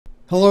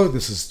Hello,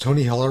 this is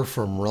Tony Heller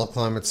from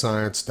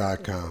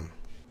RealClimateScience.com.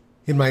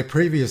 In my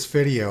previous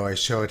video, I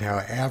showed how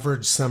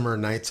average summer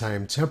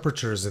nighttime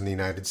temperatures in the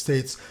United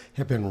States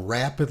have been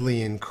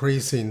rapidly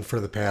increasing for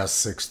the past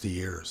 60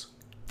 years.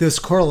 This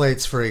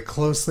correlates very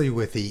closely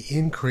with the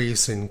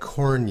increase in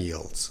corn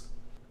yields.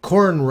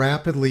 Corn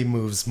rapidly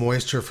moves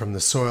moisture from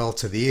the soil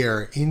to the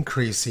air,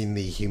 increasing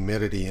the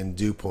humidity and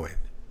dew point.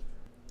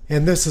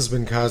 And this has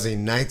been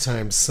causing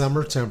nighttime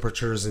summer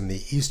temperatures in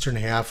the eastern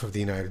half of the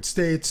United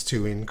States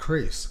to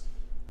increase.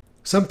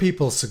 Some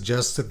people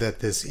suggested that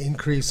this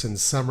increase in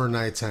summer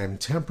nighttime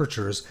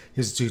temperatures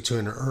is due to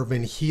an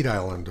urban heat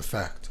island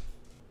effect.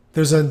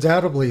 There's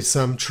undoubtedly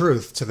some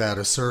truth to that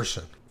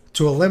assertion.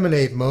 To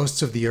eliminate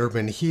most of the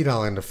urban heat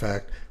island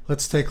effect,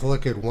 let's take a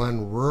look at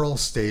one rural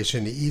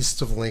station east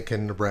of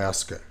Lincoln,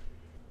 Nebraska.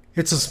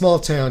 It's a small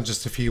town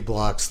just a few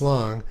blocks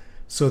long,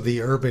 so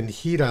the urban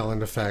heat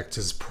island effect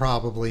is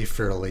probably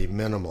fairly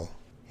minimal,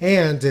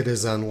 and it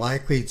is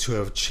unlikely to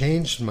have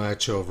changed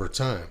much over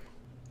time.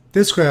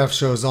 This graph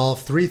shows all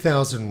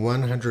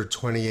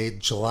 3,128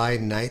 July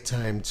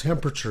nighttime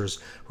temperatures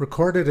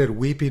recorded at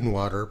Weeping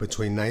Water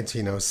between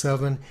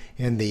 1907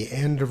 and the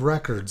end of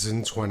records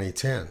in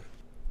 2010.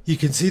 You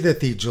can see that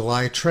the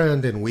July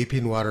trend in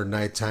Weeping Water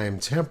nighttime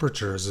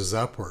temperatures is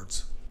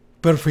upwards.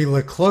 But if we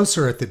look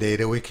closer at the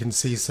data, we can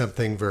see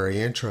something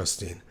very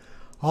interesting.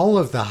 All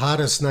of the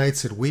hottest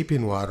nights at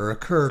Weeping Water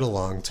occurred a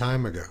long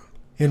time ago.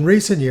 In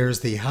recent years,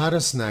 the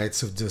hottest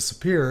nights have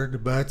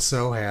disappeared, but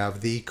so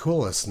have the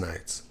coolest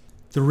nights.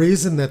 The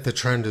reason that the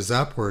trend is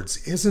upwards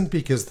isn't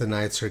because the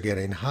nights are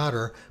getting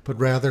hotter, but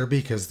rather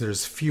because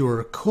there's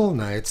fewer cool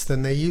nights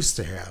than they used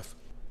to have.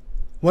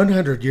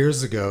 100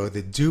 years ago,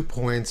 the dew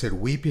points at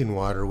Weeping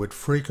Water would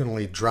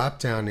frequently drop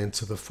down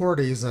into the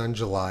 40s on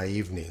July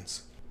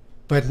evenings.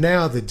 But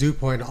now the dew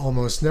point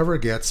almost never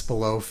gets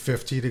below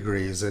 50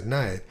 degrees at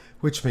night,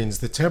 which means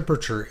the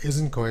temperature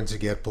isn't going to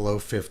get below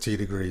 50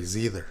 degrees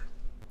either.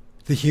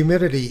 The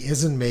humidity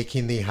isn't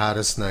making the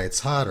hottest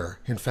nights hotter.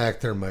 In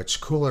fact, they're much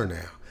cooler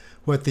now.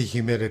 What the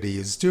humidity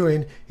is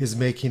doing is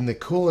making the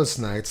coolest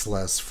nights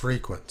less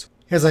frequent.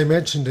 As I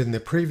mentioned in the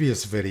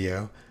previous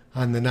video,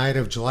 on the night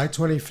of July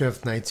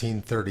 25,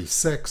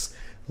 1936,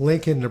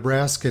 Lincoln,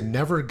 Nebraska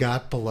never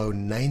got below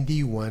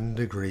 91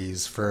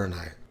 degrees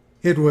Fahrenheit.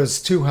 It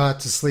was too hot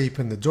to sleep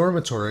in the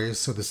dormitory,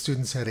 so the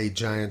students had a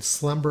giant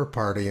slumber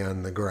party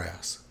on the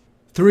grass.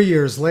 3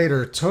 years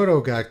later,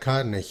 Toto got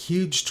caught in a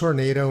huge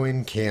tornado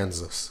in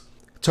Kansas.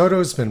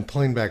 Toto's been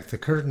pulling back the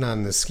curtain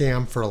on the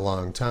scam for a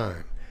long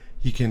time.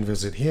 You can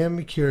visit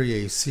him,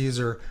 Kyrie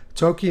Caesar,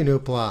 Toki and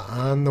Upla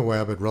on the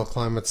web at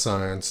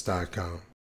RealClimateScience.com.